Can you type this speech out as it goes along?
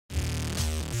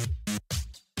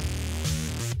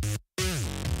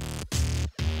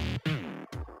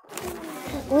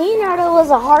Leonardo was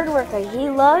a hard worker. He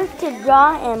loved to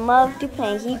draw and loved to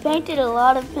paint. He painted a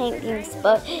lot of paintings,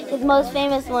 but his most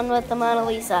famous one was the Mona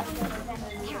Lisa.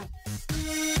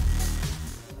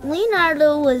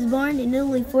 Leonardo was born in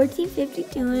Italy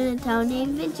 1452 in a town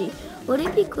named Vinci. Would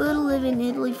it be cool to live in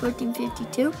Italy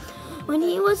 1452? When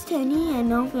he was 10, he had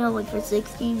no family for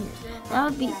 16 years. That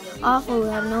would be awful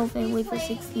to have no family for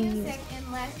 16 years.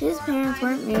 His parents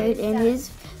weren't married and his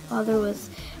father was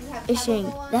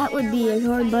ashamed. That would be a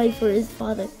hard life for his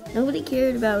father. Nobody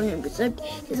cared about him except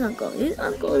his uncle. His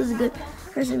uncle is a good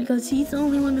person because he's the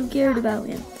only one who cared about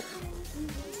him.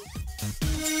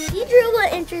 He drew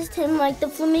what interested him, like the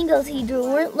flamingos he drew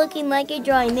weren't looking like a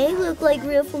drawing. They looked like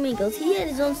real flamingos. He had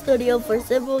his own studio for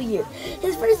several years.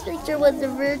 His first picture was the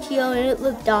Verrocchio and it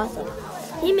looked awesome.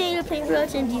 He made a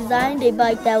paintbrush and designed a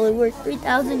bike that would work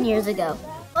 3,000 years ago.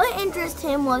 What interested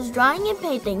him was drawing and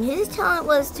painting. His talent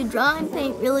was to draw and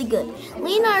paint really good.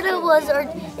 Leonardo was an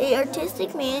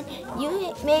artistic man.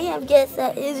 You may have guessed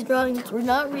that his drawings were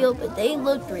not real, but they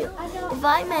looked real. If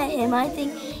I met him, I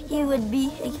think he would be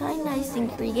a kind, nice,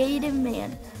 and creative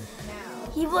man.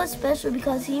 He was special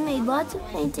because he made lots of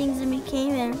paintings and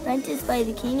became an apprentice by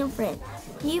the King of France.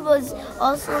 He was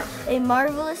also a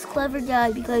marvelous, clever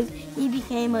guy because he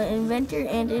became an inventor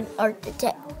and an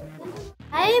architect.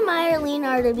 I admire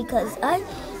Leonardo because I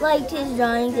liked his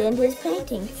drawings and his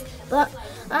paintings, but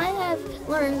I have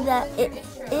learned that it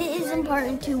is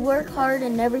important to work hard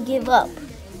and never give up.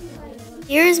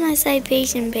 Here is my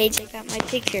citation page I got my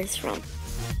pictures from.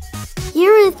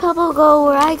 Here is PubbleGo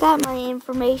where I got my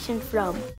information from.